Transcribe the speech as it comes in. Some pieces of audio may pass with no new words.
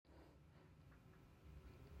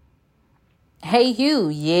Hey you,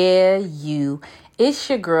 yeah you. It's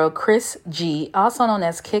your girl Chris G, also known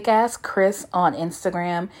as Kick-Ass Chris on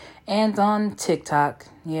Instagram and on TikTok.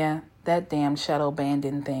 Yeah, that damn shadow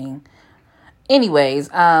banding thing.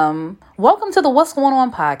 Anyways, welcome to the What's Going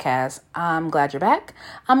On podcast. I'm glad you're back.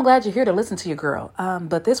 I'm glad you're here to listen to your girl.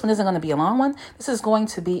 But this one isn't going to be a long one. This is going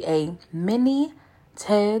to be a mini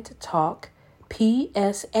TED Talk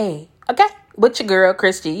PSA. Okay? With your girl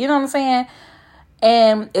Chris G. You know what I'm saying?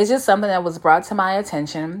 And it's just something that was brought to my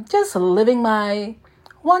attention. Just living my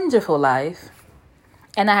wonderful life.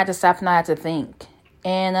 And I had to stop and I had to think.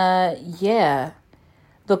 And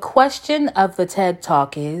the question of the TED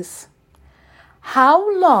Talk is,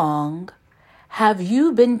 how long have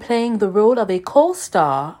you been playing the role of a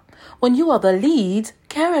co-star when you are the lead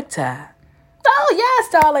character? Oh,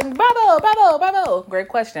 yes, darling. Bravo. Great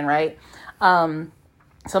question, right? Something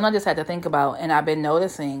I just had to think about, and I've been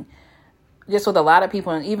noticing just with a lot of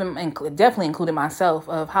people, and even definitely including myself,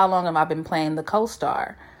 of how long have I been playing the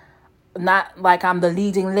co-star? Not like I'm the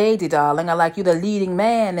leading lady, darling. I like you the leading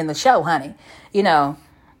man in the show, honey. You know,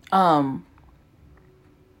 and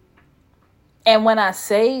when I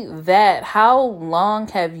say that, how long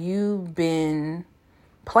have you been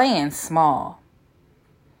playing small?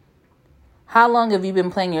 How long have you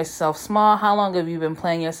been playing yourself small? How long have you been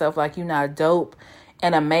playing yourself like you're not dope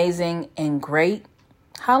and amazing and great?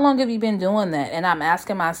 How long have you been doing that? And I'm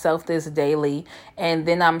asking myself this daily, and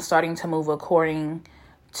then I'm starting to move according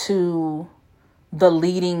to the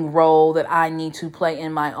leading role that I need to play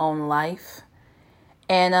in my own life.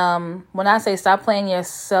 And when I say stop playing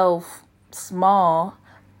yourself small,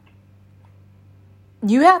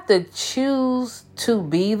 you have to choose to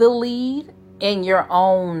be the lead in your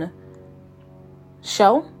own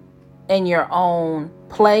show, in your own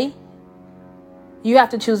play. You have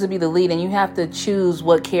to choose to be the lead, and you have to choose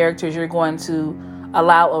what characters you're going to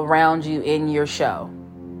allow around you in your show.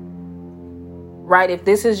 Right? If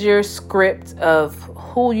this is your script of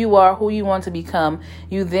who you are, who you want to become,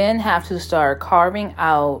 you then have to start carving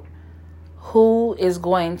out who is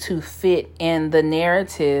going to fit in the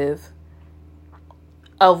narrative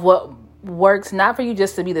of what works, not for you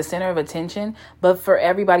just to be the center of attention, but for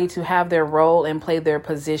everybody to have their role and play their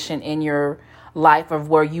position in your life of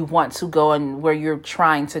where you want to go and where you're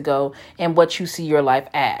trying to go and what you see your life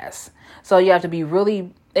as. So you have to be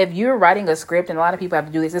really, if you're writing a script, and a lot of people have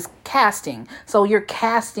to do this, it's casting. So you're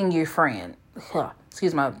casting your friend.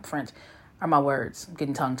 Excuse my French or my words. I'm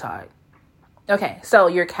getting tongue tied. Okay, so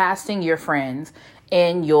you're casting your friends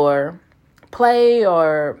in your play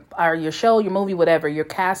or your show, your movie, whatever. You're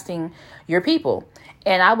casting your people.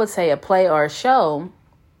 And I would say a play or a show,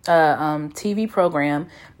 TV program,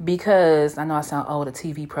 because I know I sound old, a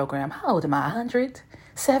TV program. How old am I? 100?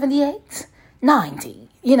 78? 90?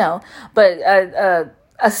 You know, but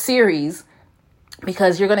a series,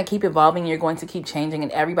 because you're going to keep evolving, you're going to keep changing,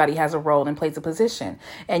 and everybody has a role and plays a position.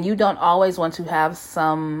 And you don't always want to have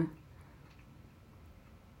some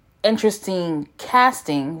interesting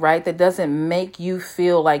casting, right, that doesn't make you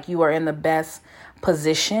feel like you are in the best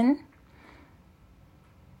position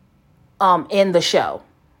in the show,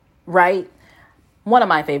 right? One of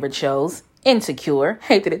my favorite shows, Insecure.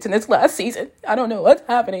 Hated it in its last season. I don't know what's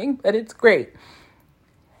happening, but it's great.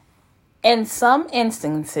 In some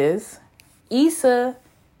instances, Issa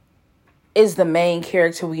is the main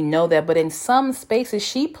character. We know that. But in some spaces,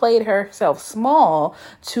 she played herself small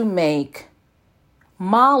to make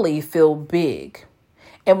Molly feel big.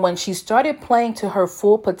 And when she started playing to her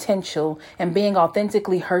full potential and being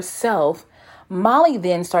authentically herself, Molly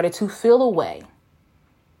then started to feel away.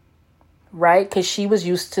 Right? Because she was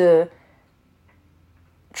used to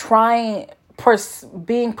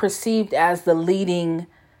being perceived as the leading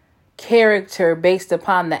character based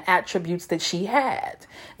upon the attributes that she had.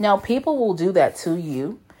 Now, people will do that to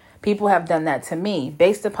you. People have done that to me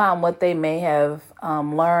based upon what they may have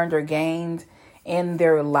learned or gained in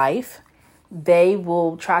their life. They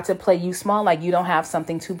will try to play you small, like you don't have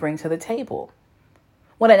something to bring to the table.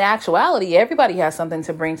 When in actuality, everybody has something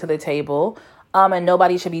to bring to the table, and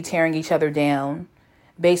nobody should be tearing each other down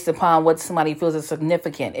based upon what somebody feels is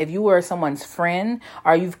significant. If you were someone's friend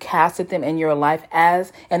or you've casted them in your life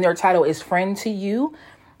as, and their title is friend to you,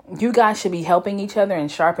 you guys should be helping each other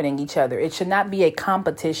and sharpening each other. It should not be a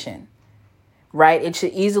competition, right? It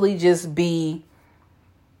should easily just be,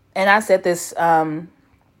 and I said this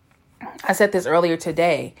earlier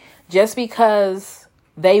today, just because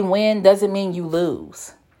they win doesn't mean you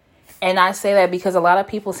lose. And I say that because a lot of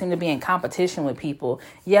people seem to be in competition with people.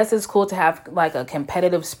 Yes, it's cool to have like a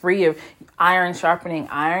competitive spree of iron sharpening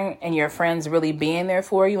iron and your friends really being there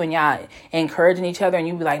for you and y'all encouraging each other and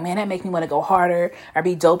you be like, man, that makes me want to go harder or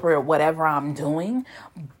be doper at whatever I'm doing.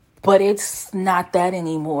 But it's not that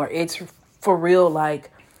anymore. It's for real, like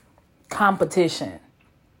competition.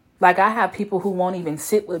 Like I have people who won't even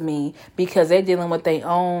sit with me because they're dealing with their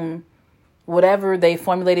own whatever they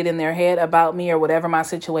formulated in their head about me or whatever my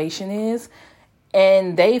situation is,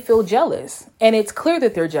 and they feel jealous. And it's clear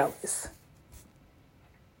that they're jealous.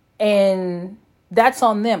 And that's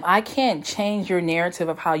on them. I can't change your narrative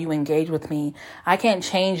of how you engage with me. I can't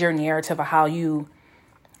change your narrative of how you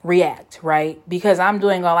react, right? Because I'm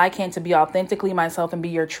doing all I can to be authentically myself and be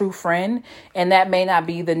your true friend. And that may not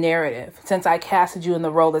be the narrative since I casted you in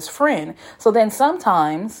the role as friend. So then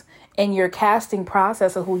sometimes in your casting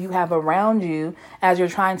process of who you have around you as you're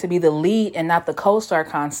trying to be the lead and not the co-star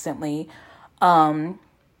constantly. And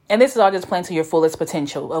this is all just playing to your fullest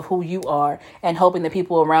potential of who you are and hoping that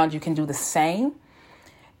people around you can do the same.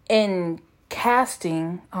 In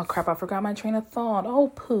casting, oh crap, I forgot my train of thought. Oh,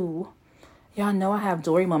 poo. Y'all know I have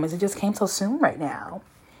Dory moments. It just came so soon right now.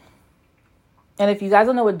 And if you guys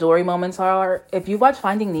don't know what Dory moments are, if you watch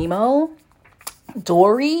Finding Nemo,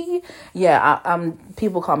 Dory, yeah,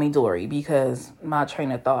 people call me Dory because my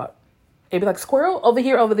train of thought. It'd be like squirrel over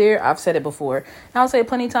here, over there. I've said it before. And I'll say it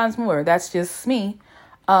plenty of times more. That's just me.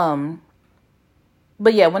 But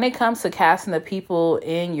yeah, when it comes to casting the people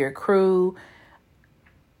in your crew,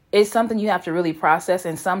 it's something you have to really process.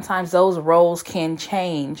 And sometimes those roles can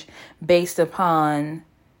change based upon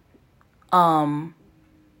the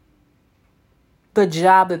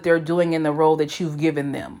job that they're doing in the role that you've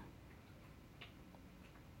given them.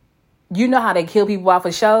 You know how they kill people off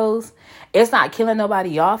of shows? It's not killing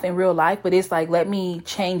nobody off in real life, but it's like, let me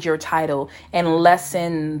change your title and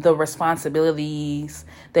lessen the responsibilities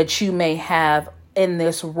that you may have in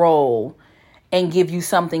this role and give you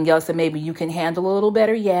something else that maybe you can handle a little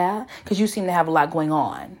better. Yeah, because you seem to have a lot going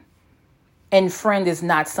on. And friend is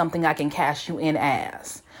not something I can cast you in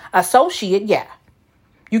as. Associate, yeah.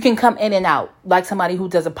 You can come in and out like somebody who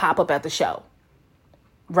does a pop-up at the show.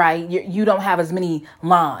 Right? You don't have as many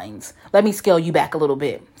lines. Let me scale you back a little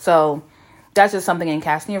bit. So that's just something in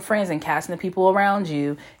casting your friends and casting the people around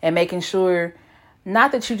you and making sure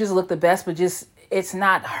not that you just look the best, but just it's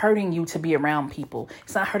not hurting you to be around people.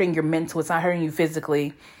 It's not hurting your mental. It's not hurting you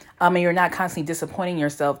physically. And you're not constantly disappointing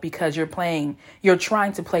yourself because you're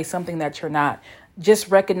trying to play something that you're not. Just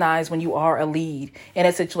recognize when you are a lead in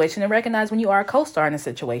a situation and recognize when you are a co-star in a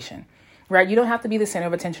situation, right? You don't have to be the center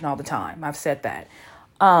of attention all the time. I've said that.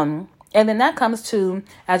 And then that comes to,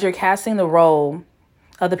 as you're casting the role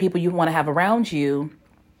of the people you want to have around you,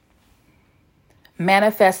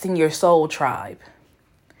 manifesting your soul tribe.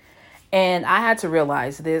 And I had to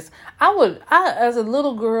realize this. I as a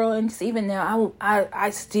little girl, and just even now,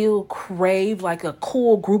 I still crave like a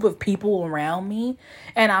cool group of people around me.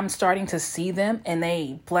 And I'm starting to see them, and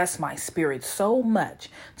they bless my spirit so much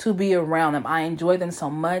to be around them. I enjoy them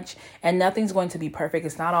so much, and nothing's going to be perfect.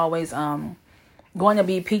 It's not always, going to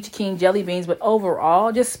be peach king jelly beans, but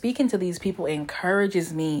overall just speaking to these people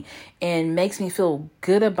encourages me and makes me feel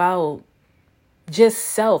good about just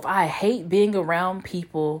self. I hate being around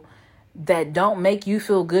people that don't make you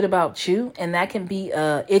feel good about you, and that can be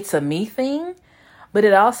it's a me thing, but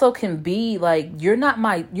it also can be like you're not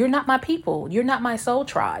my people, you're not my soul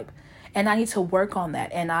tribe, and I need to work on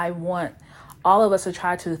that. And I want all of us to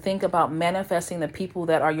try to think about manifesting the people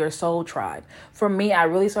that are your soul tribe. For me, I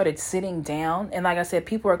really started sitting down. And like I said,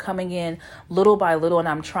 people are coming in little by little. And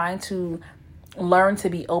I'm trying to learn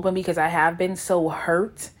to be open because I have been so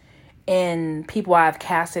hurt in people I've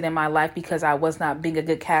casted in my life because I was not being a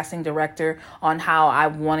good casting director on how I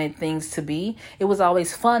wanted things to be. It was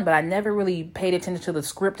always fun, but I never really paid attention to the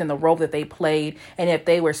script and the role that they played and if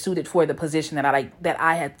they were suited for the position that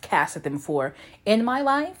I had casted them for in my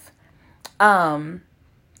life. And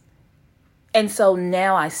so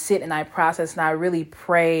now I sit and I process and I really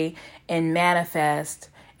pray and manifest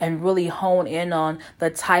and really hone in on the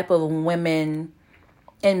type of women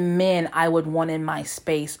and men I would want in my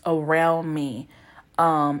space around me.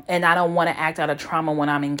 And I don't want to act out of trauma when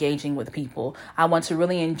I'm engaging with people. I want to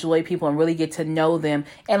really enjoy people and really get to know them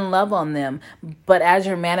and love on them. But as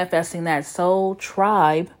you're manifesting that soul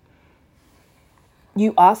tribe,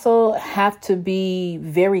 you also have to be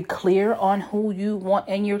very clear on who you want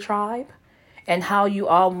in your tribe and how you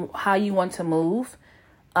want to move,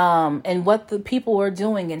 and what the people are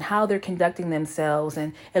doing and how they're conducting themselves.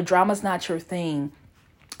 And if drama's not your thing,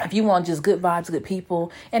 If you want just good vibes, good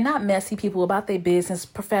people, and not messy people about their business,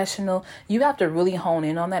 professional, you have to really hone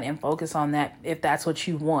in on that and focus on that if that's what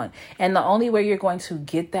you want. And the only way you're going to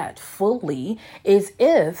get that fully is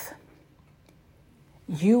if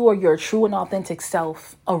you are your true and authentic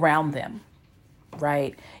self around them,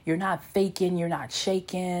 right? You're not faking, you're not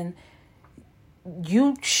shaking.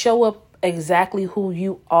 You show up exactly who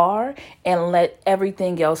you are and let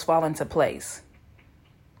everything else fall into place.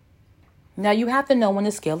 Now, you have to know when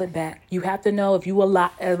to scale it back. You have to know if you a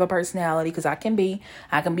lot of a personality, because I can be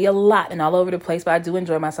a lot and all over the place, but I do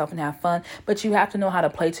enjoy myself and have fun. But you have to know how to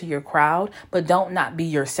play to your crowd, but don't not be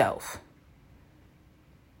yourself.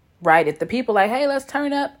 Right? If the people like, hey, let's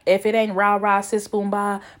turn up. If it ain't rah, rah, sis, boom,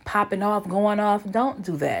 bah, popping off, going off, don't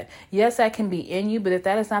do that. Yes, that can be in you, but if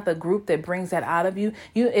that is not the group that brings that out of you,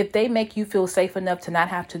 if they make you feel safe enough to not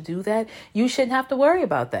have to do that, you shouldn't have to worry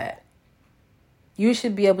about that. You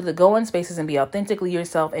should be able to go in spaces and be authentically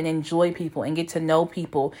yourself and enjoy people and get to know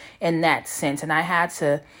people in that sense. And I had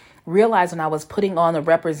to realize when I was putting on a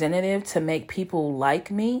representative to make people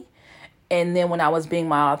like me, and then when I was being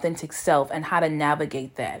my authentic self and how to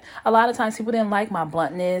navigate that. A lot of times people didn't like my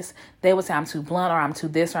bluntness. They would say I'm too blunt or I'm too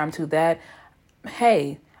this or I'm too that.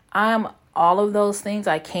 Hey, I'm all of those things.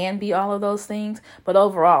 I can be all of those things. But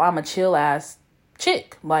overall, I'm a chill ass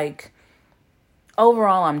chick. Like,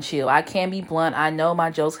 overall, I'm chill. I can be blunt. I know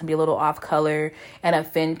my jokes can be a little off color and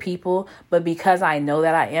offend people. But because I know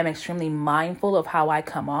that, I am extremely mindful of how I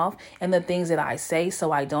come off and the things that I say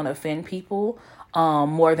so I don't offend people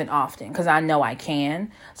more than often, because I know I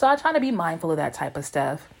can. So I try to be mindful of that type of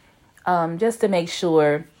stuff, just to make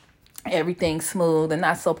sure everything's smooth and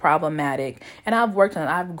not so problematic. And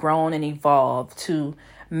I've grown and evolved to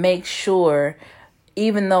make sure,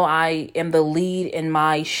 even though I am the lead in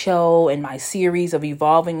my show and my series of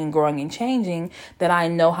evolving and growing and changing, that I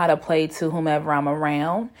know how to play to whomever I'm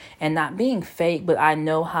around and not being fake, but I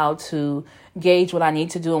know how to gauge what I need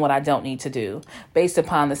to do and what I don't need to do based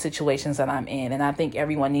upon the situations that I'm in. And I think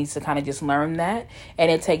everyone needs to kind of just learn that.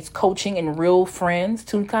 And it takes coaching and real friends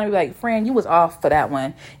to kind of be like, friend, you was off for that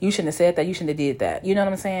one. You shouldn't have said that. You shouldn't have did that. You know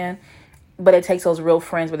what I'm saying? But it takes those real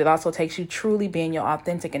friends, but it also takes you truly being your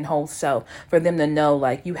authentic and whole self for them to know,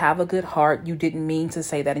 like, you have a good heart. You didn't mean to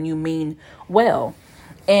say that and you mean well.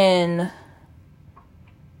 And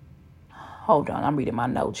hold on, I'm reading my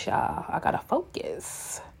notes, y'all. I gotta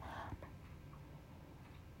focus.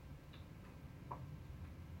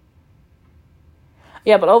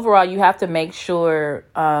 Yeah, but overall, you have to make sure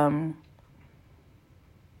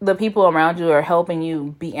the people around you are helping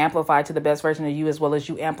you be amplified to the best version of you, as well as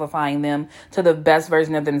you amplifying them to the best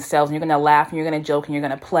version of themselves. And you're going to laugh and you're going to joke and you're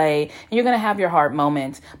going to play and you're going to have your heart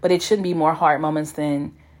moments, but it shouldn't be more heart moments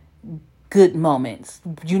than good moments.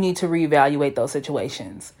 You need to reevaluate those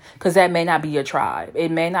situations, because that may not be your tribe. It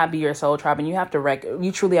may not be your soul tribe, and you have to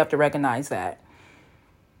you truly have to recognize that.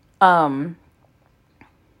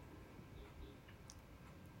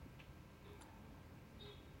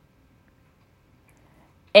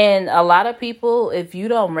 And a lot of people, if you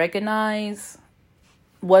don't recognize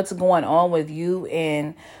what's going on with you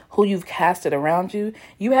and who you've casted around you,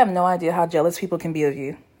 you have no idea how jealous people can be of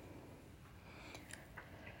you.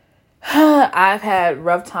 I've had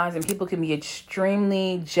rough times and people can be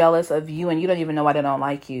extremely jealous of you and you don't even know why they don't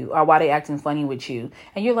like you or why they acting funny with you.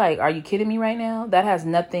 And you're like, are you kidding me right now? That has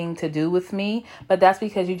nothing to do with me. But that's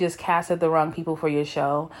because you just casted the wrong people for your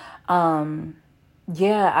show.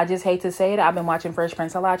 Yeah, I just hate to say it. I've been watching Fresh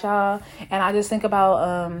Prince a lot, y'all. And I just think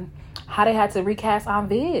about how they had to recast Aunt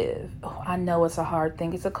Viv. Oh, I know it's a hard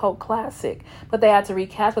thing. It's a cult classic. But they had to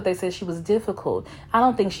recast, but they said she was difficult. I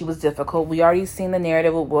don't think she was difficult. We already seen the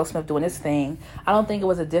narrative with Will Smith doing his thing. I don't think it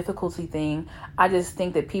was a difficulty thing. I just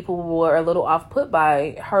think that people were a little off-put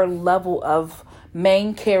by her level of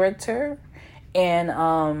main character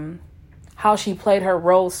and how she played her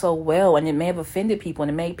role so well, and it may have offended people and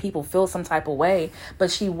it made people feel some type of way, but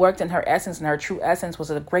she worked in her essence, and her true essence was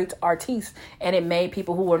a great artiste, and it made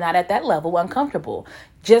people who were not at that level uncomfortable.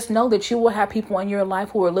 Just know that you will have people in your life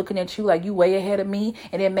who are looking at you like you way ahead of me,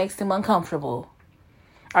 and it makes them uncomfortable.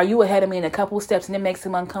 Are you ahead of me in a couple steps and it makes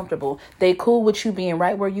them uncomfortable? They cool with you being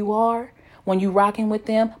right where you are when you rocking with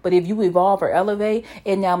them, but if you evolve or elevate,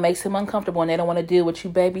 it now makes them uncomfortable and they don't want to deal with you,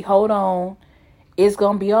 baby. Hold on. It's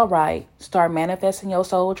going to be all right. Start manifesting your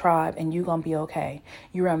soul tribe and you're going to be okay.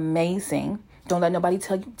 You're amazing. Don't let nobody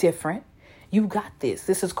tell you different. You got this.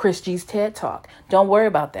 This is Chris G's TED Talk. Don't worry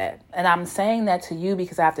about that. And I'm saying that to you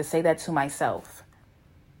because I have to say that to myself.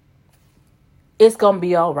 It's going to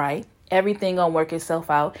be all right. Everything going to work itself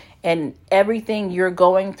out. And everything you're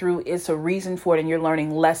going through is a reason for it and you're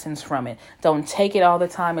learning lessons from it. Don't take it all the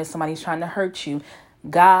time as somebody's trying to hurt you.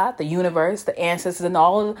 God, the universe, the ancestors, and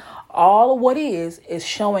all of what is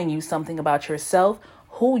showing you something about yourself,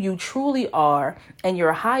 who you truly are, and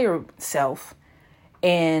your higher self,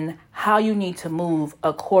 and how you need to move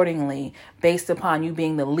accordingly based upon you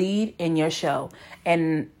being the lead in your show.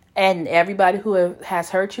 And everybody who has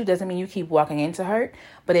hurt you doesn't mean you keep walking into hurt,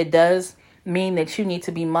 but it does mean that you need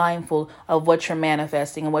to be mindful of what you're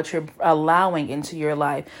manifesting and what you're allowing into your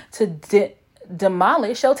life to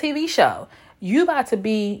demolish your TV show. You trying to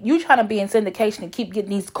be in syndication and keep getting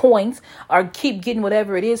these coins or keep getting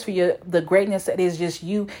whatever it is for the greatness that is just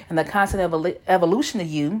you and the constant evolution of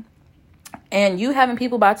you. And you having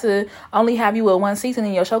people about to only have you with one season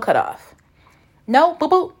and your show cut off. No,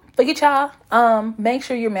 boo-boo. Forget y'all. Make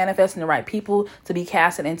sure you're manifesting the right people to be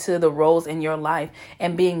casted into the roles in your life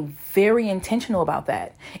and being very intentional about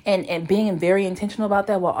that. And being very intentional about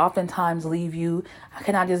that will oftentimes leave you,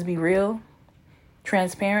 can I just be real,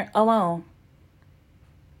 transparent, alone.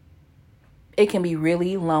 It can be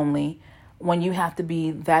really lonely when you have to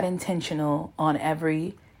be that intentional on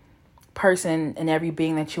every person and every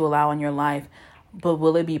being that you allow in your life. But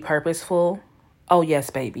will it be purposeful? Oh, yes,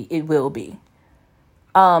 baby, it will be.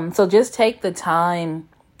 So just take the time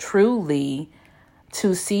truly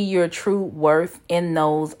to see your true worth in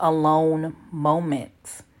those alone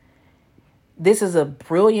moments. This is a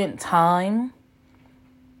brilliant time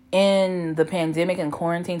in the pandemic and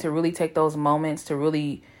quarantine to really take those moments to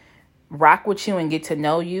really rock with you and get to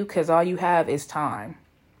know you, because all you have is time.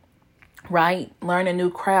 Right? Learning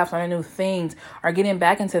new crafts, learning new things, or getting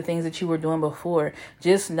back into things that you were doing before.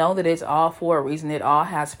 Just know that it's all for a reason. It all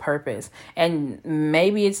has purpose. And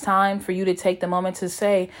maybe it's time for you to take the moment to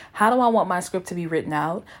say, how do I want my script to be written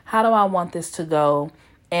out? How do I want this to go?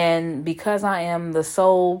 And because I am the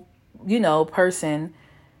sole, person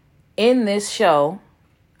in this show,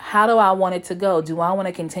 how do I want it to go? Do I want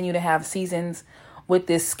to continue to have seasons with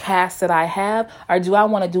this cast that I have, or do I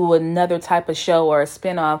want to do another type of show or a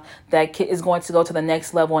spinoff that is going to go to the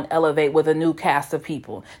next level and elevate with a new cast of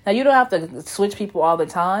people? Now, you don't have to switch people all the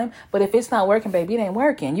time, but if it's not working, baby, it ain't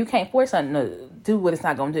working. You can't force something to do what it's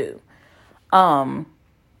not going to do.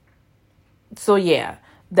 So yeah,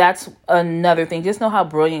 that's another thing. Just know how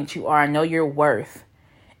brilliant you are. Know your worth,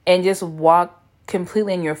 and just walk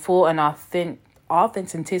completely in your full and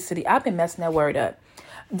authenticity. I've been messing that word up.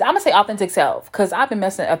 I'm going to say authentic self, because I've been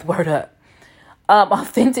messing that word up.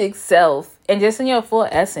 Authentic self, and just in your full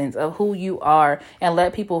essence of who you are, and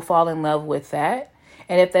let people fall in love with that.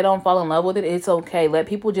 And if they don't fall in love with it, it's okay. Let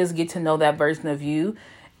people just get to know that version of you.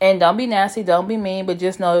 And don't be nasty, don't be mean, but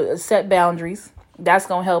just know, set boundaries. That's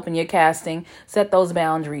going to help in your casting. Set those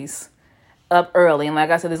boundaries up early. And like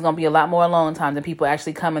I said, there's going to be a lot more alone time than people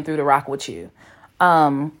actually coming through to rock with you.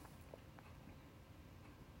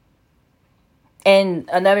 And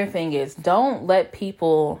another thing is, don't let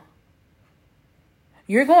people,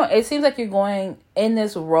 it seems like you're going in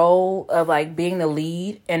this role of like being the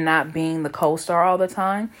lead and not being the co-star all the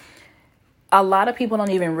time. A lot of people don't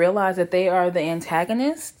even realize that they are the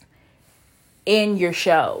antagonist in your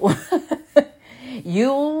show.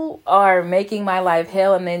 You are making my life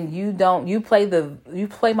hell, and then you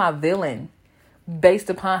play my villain based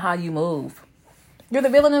upon how you move. You're the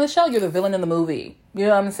villain in the show. You're the villain in the movie. You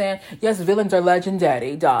know what I'm saying? Yes, villains are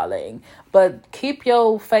legendary, darling. But keep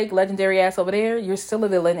your fake legendary ass over there. You're still a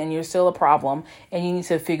villain and you're still a problem. And you need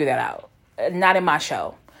to figure that out. Not in my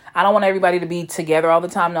show. I don't want everybody to be together all the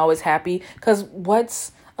time and always happy. Because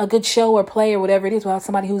what's a good show or play or whatever it is without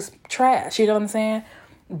somebody who's trash? You know what I'm saying?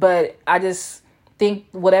 But I just think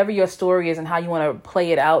whatever your story is and how you want to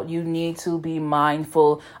play it out, you need to be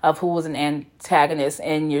mindful of who was an antagonist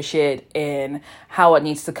in your shit and how it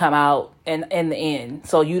needs to come out in the end.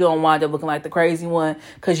 So you don't wind up looking like the crazy one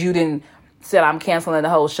because you didn't said, I'm canceling the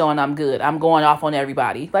whole show and I'm good. I'm going off on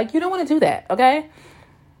everybody. Like, you don't want to do that, okay?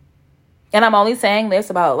 And I'm only saying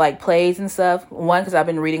this about like plays and stuff. One, because I've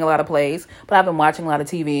been reading a lot of plays, but I've been watching a lot of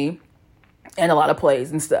TV and a lot of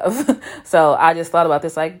plays and stuff. So I just thought about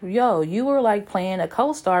this, like, yo, you were like playing a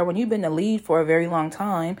co-star when you've been the lead for a very long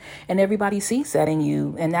time, and everybody sees that in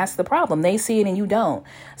you. And that's the problem. They see it and you don't.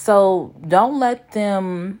 So don't let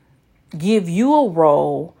them give you a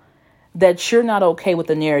role that you're not okay with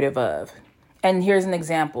the narrative of. And here's an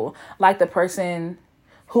example, like the person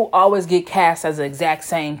who always get cast as the exact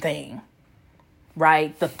same thing,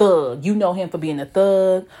 right? The thug, you know him for being a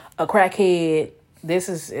thug, a crackhead. This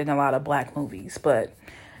is in a lot of black movies, but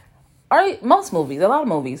most movies, a lot of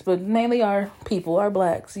movies, but mainly our people, our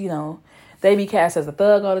blacks, you know, they be cast as a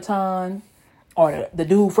thug all the time. or the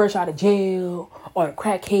dude fresh out of jail, or the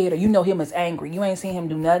crackhead, or you know him as angry. You ain't seen him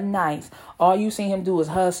do nothing nice. All you seen him do is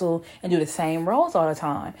hustle and do the same roles all the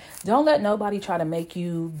time. Don't let nobody try to make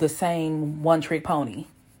you the same one-trick pony.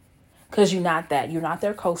 Because you're not that. You're not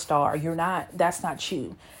their co-star. That's not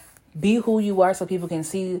you. Be who you are so people can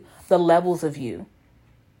see the levels of you.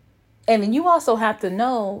 And then you also have to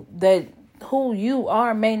know that who you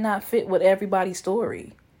are may not fit with everybody's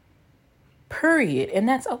story. Period. And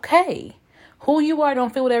that's okay. Who you are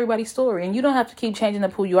don't fit with everybody's story. And you don't have to keep changing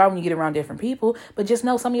up who you are when you get around different people. But just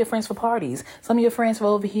know some of your friends for parties. Some of your friends for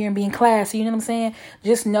over here and being classy. You know what I'm saying?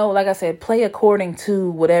 Just know, like I said, play according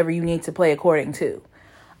to whatever you need to play according to.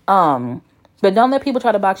 But don't let people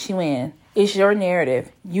try to box you in. It's your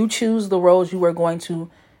narrative. You choose the roles you are going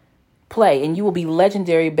to play. And you will be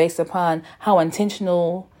legendary based upon how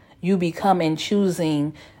intentional you become in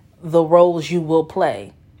choosing the roles you will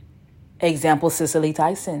play. Example, Cicely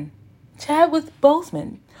Tyson. Chadwick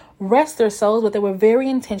Boseman. Rest their souls, but they were very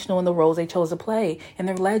intentional in the roles they chose to play. And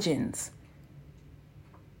they're legends.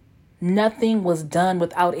 Nothing was done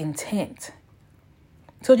without intent.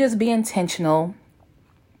 So just be intentional.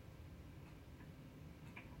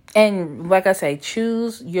 And like I say,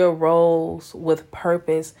 choose your roles with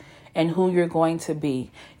purpose and who you're going to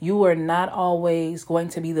be. You are not always going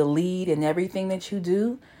to be the lead in everything that you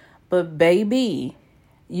do. But baby,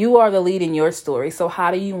 you are the lead in your story. So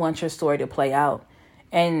how do you want your story to play out?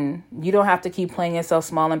 And you don't have to keep playing yourself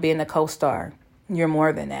small and being a co-star. You're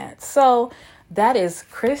more than that. So that is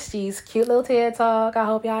Christy's cute little TED Talk. I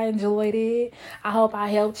hope y'all enjoyed it. I hope I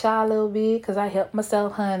helped y'all a little bit because I helped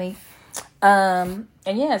myself, honey. And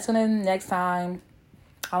yeah, tune in next time.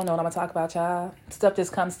 I don't know what I'm gonna talk about, y'all. Stuff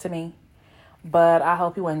just comes to me. But I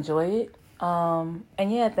hope you enjoy it. And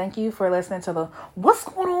yeah, thank you for listening to the What's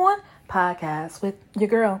Going On podcast with your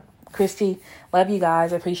girl, Christy. Love you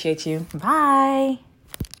guys. I appreciate you. Bye.